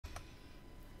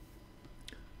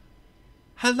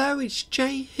Hello, it's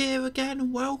Jay here again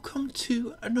and welcome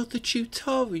to another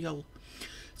tutorial.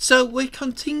 So we're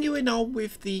continuing on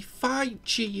with the Fight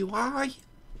GUI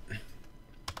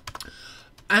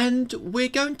and we're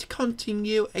going to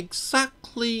continue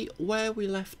exactly where we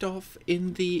left off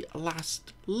in the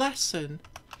last lesson.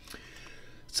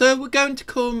 So we're going to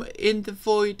come in the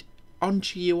void on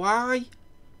GUI,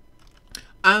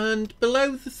 and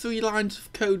below the 3 lines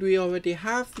of code we already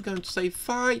have, we're going to say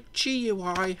Fight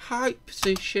GUI height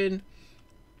position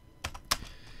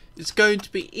is going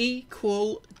to be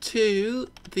equal to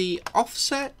the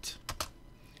offset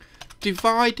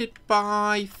divided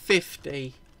by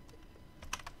 50.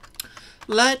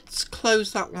 Let's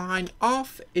close that line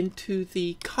off into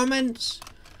the comments.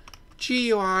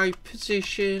 GUI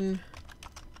position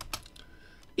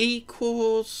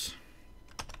equals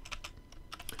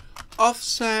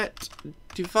offset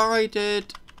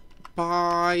divided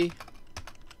by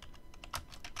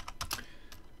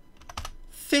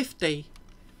 50.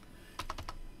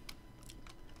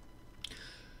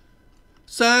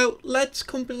 So let's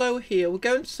come below here. We're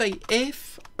going to say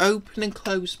if open and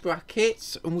close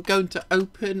brackets, and we're going to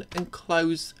open and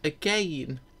close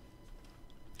again.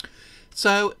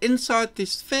 So inside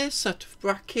this first set of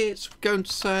brackets, we're going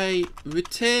to say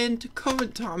return to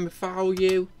current timer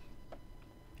value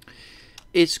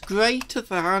is greater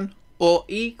than or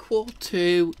equal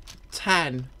to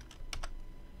 10.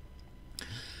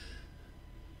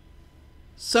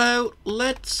 So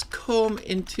let's come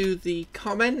into the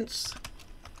comments.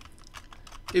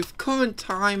 If current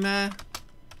timer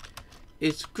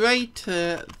is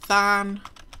greater than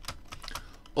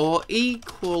or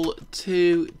equal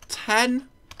to 10,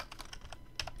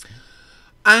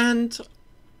 and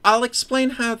I'll explain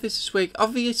how this works.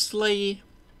 Obviously,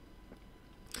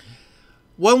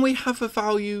 when we have a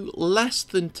value less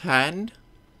than 10,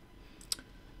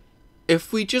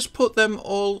 if we just put them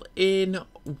all in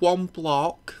one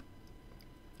block,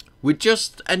 we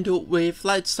just end up with,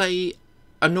 let's say,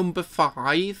 a number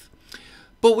 5.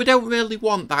 But we don't really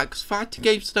want that, because fighting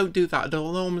games don't do that.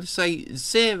 They'll normally say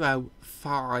 0,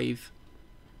 5.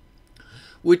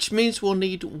 Which means we'll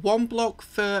need one block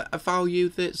for a value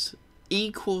that's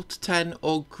equal to 10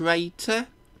 or greater,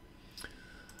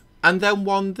 and then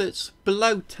one that's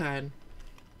below 10.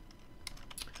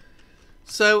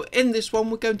 So in this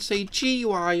one, we're going to say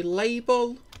GUI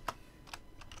label,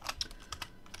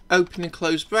 open and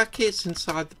close brackets,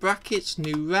 inside the brackets,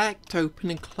 new rect,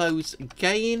 open and close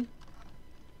again,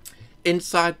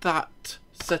 inside that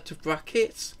set of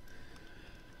brackets.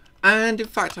 And in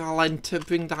fact, I'll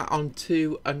bring that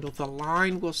onto another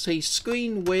line. We'll say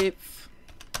screen width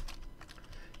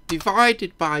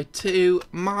divided by 2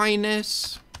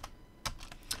 minus,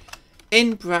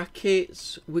 in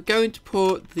brackets, we're going to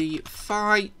put the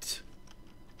fight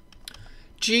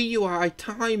GUI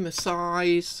timer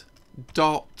size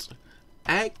dot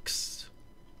x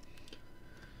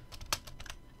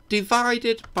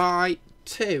divided by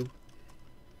 2.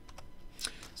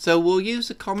 So we'll use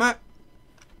a comma.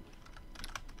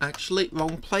 Actually,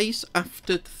 wrong place.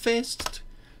 After the first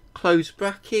close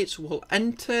brackets, we'll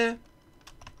enter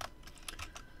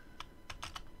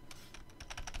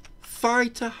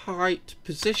fighter height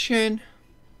position,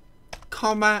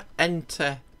 comma,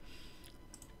 enter.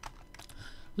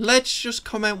 Let's just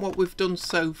comment what we've done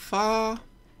so far.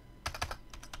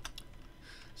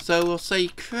 So we'll say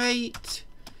create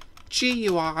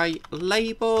GUI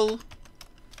label,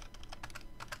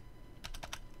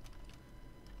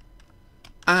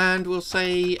 and we'll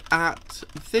say at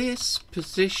this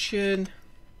position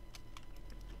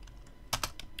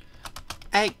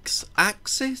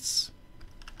x-axis,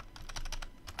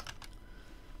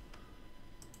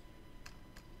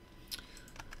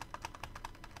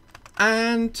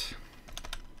 and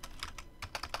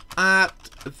at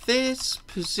this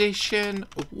position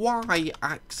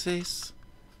y-axis.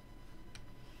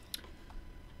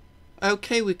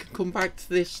 Okay, we can come back to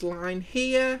this line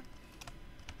here,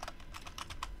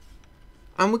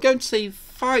 and we're going to say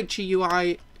fight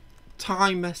GUI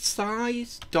timer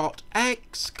size dot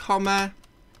x, comma,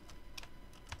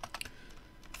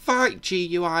 fight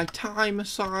GUI timer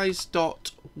size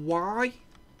dot y.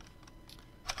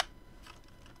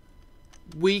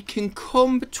 We can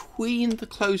come between the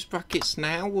closed brackets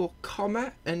now. We'll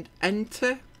comma and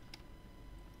enter.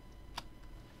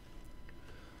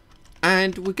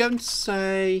 And we're going to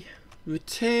say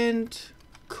returned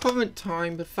current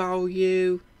timer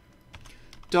value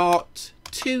dot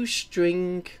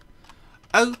toString,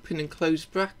 open and close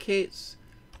brackets,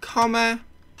 comma,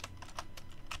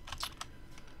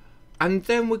 and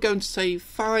then we're going to say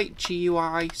fight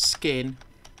GUI skin.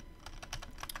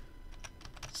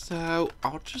 So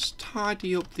I'll just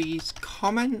tidy up these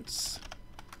comments.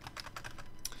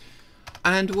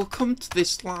 And we'll come to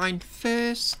this line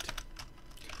first.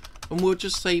 And we'll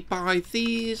just say by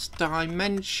these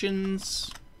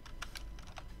dimensions.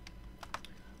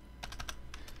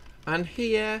 And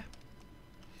here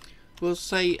we'll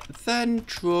say then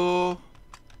draw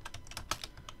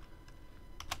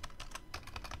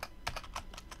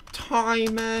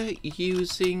timer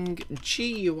using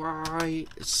GUI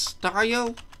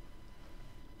style,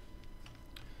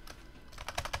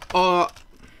 or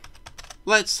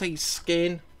let's say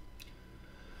skin,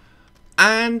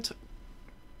 and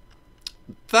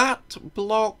that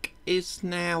block is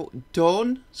now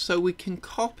done, so we can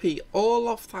copy all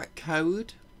of that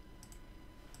code.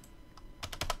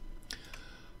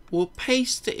 We'll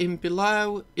paste it in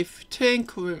below. If return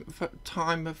current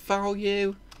timer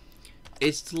value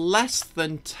is less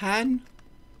than 10,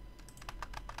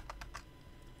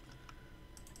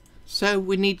 so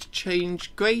we need to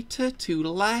change greater to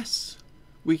less.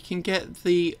 We can get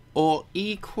the or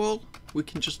equal, we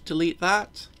can just delete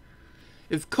that.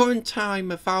 If current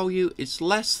timer value is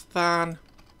less than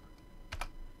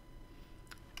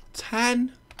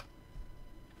 10,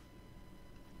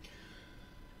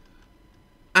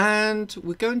 and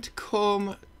we're going to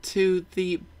come to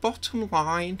the bottom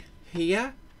line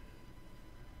here.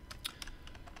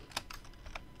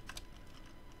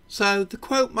 So the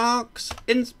quote marks,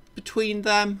 in between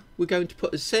them we're going to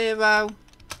put a 0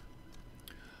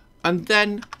 and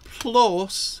then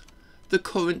plus the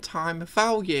current timer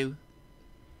value.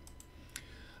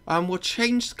 And we'll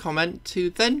change the comment to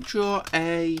then draw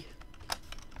I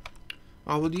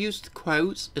will use the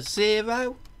quotes, a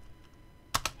 0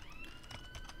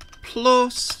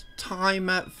 plus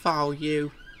timer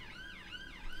value.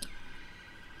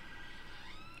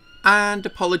 And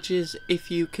apologies if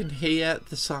you can hear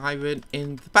the siren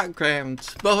in the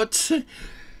background, but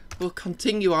we'll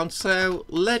continue on. So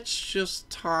let's just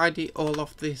tidy all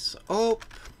of this up,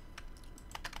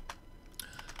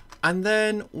 and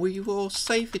then we will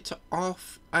save it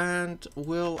off and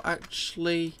we'll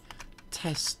actually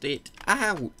test it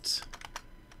out.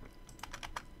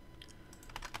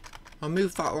 I'll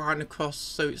move that line across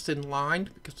so it's in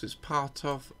line because it's part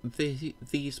of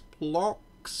these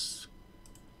blocks.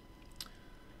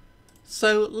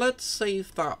 So let's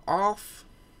save that off.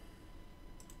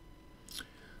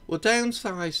 We'll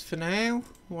downsize for now.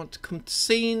 We want to come to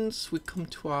scenes. We come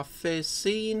to our first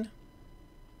scene.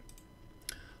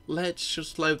 Let's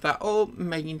just load that up.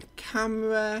 Main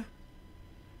camera.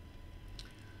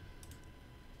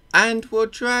 And we'll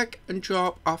drag and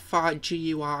drop our file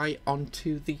GUI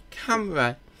onto the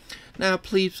camera. Now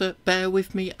please bear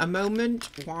with me a moment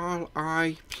while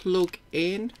I plug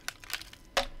in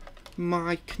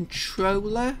my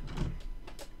controller.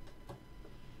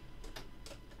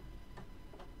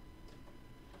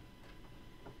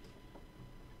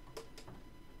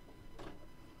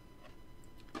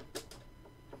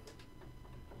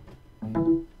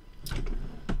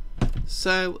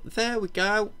 So there we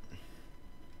go.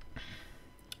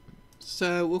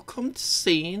 So we'll come to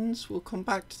scenes, we'll come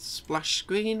back to the splash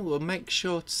screen, we'll make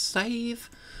sure to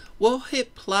save, we'll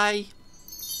hit play,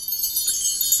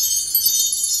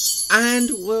 and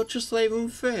we'll just let it run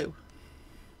through.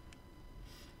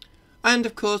 And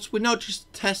of course we're not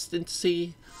just testing to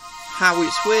see how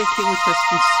it's working, we're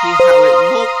testing to see how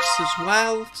it looks as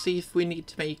well, see if we need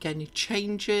to make any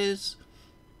changes.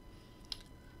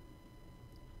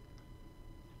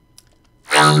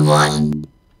 Round 1.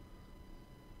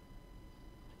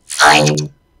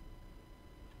 Fight.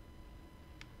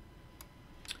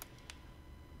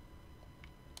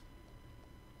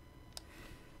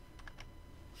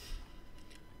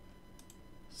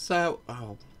 So,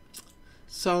 oh,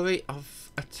 sorry,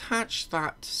 I've attached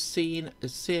that to scene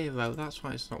 0. That's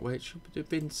why it's not where it should have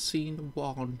been scene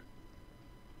 1.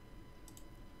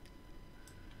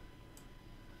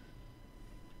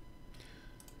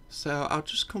 So I'll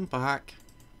just come back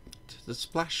to the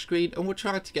splash screen and we'll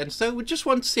try it again. So we just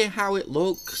want to see how it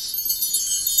looks.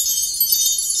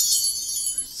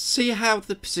 See how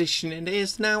the positioning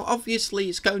is. Now obviously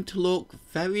it's going to look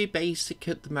very basic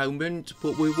at the moment,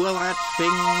 but we will add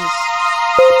things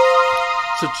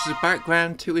such as a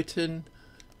background to it and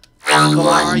Round the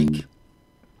 1. like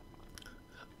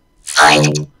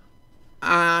Fight.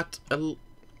 at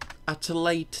a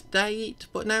later date,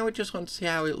 but now we just want to see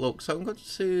how it looks. So I'm going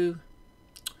to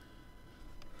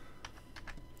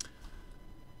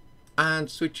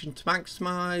and switching to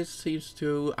maximize seems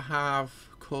to have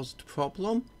caused a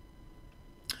problem,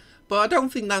 but I don't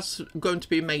think that's going to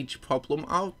be a major problem.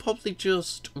 I'll probably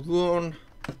just run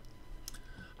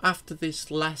after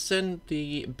this lesson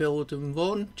the build and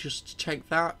run, just to check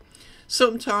that.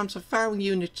 Sometimes I found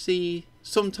Unity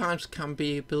sometimes can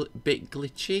be a bit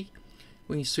glitchy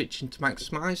when you switch into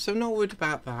maximize, so not worried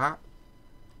about that.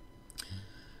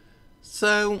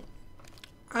 So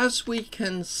as we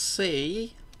can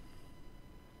see,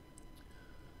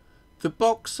 the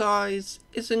box size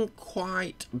isn't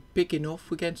quite big enough.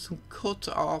 We're getting some cut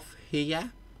off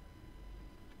here.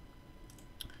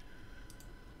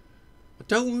 I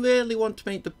don't really want to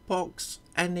make the box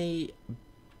any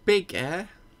bigger,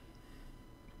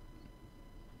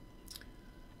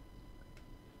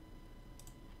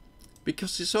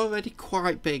 because it's already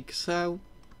quite big, so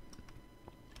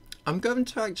I'm going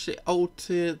to actually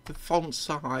alter the font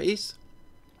size.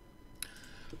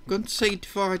 I'm going to say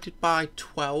divided by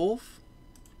 12.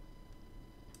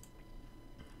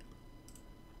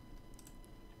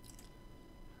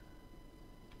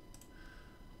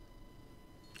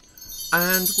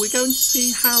 And we're going to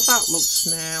see how that looks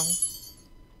now.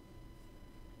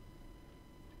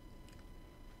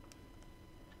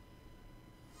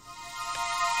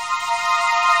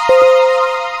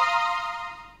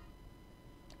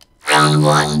 Round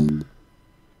 1.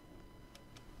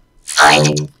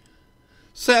 Fight.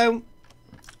 So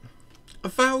a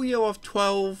value of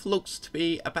 12 looks to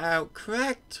be about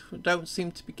correct. We don't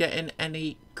seem to be getting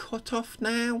any cut off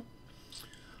now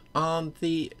on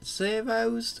the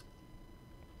zeros.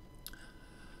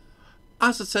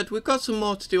 As I said, we've got some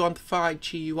more to do on the 5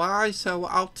 GUI, so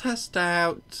I'll test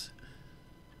out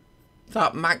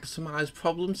that maximize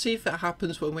problem, see if it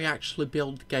happens when we actually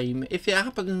build the game. If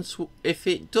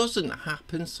it doesn't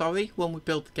happen, sorry, when we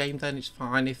build the game, then it's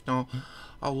fine. If not,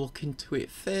 I'll look into it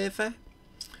further.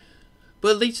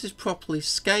 But at least it's properly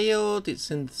scaled, it's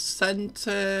in the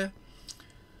centre,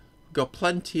 we've got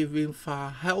plenty of room for our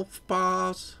health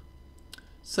bars.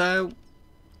 So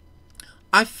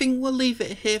I think we'll leave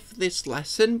it here for this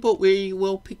lesson, but we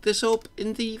will pick this up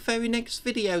in the very next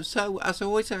video. So as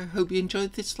always, I hope you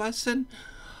enjoyed this lesson.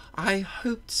 I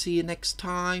hope to see you next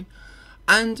time,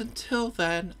 and until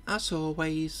then, as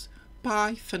always,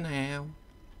 bye for now.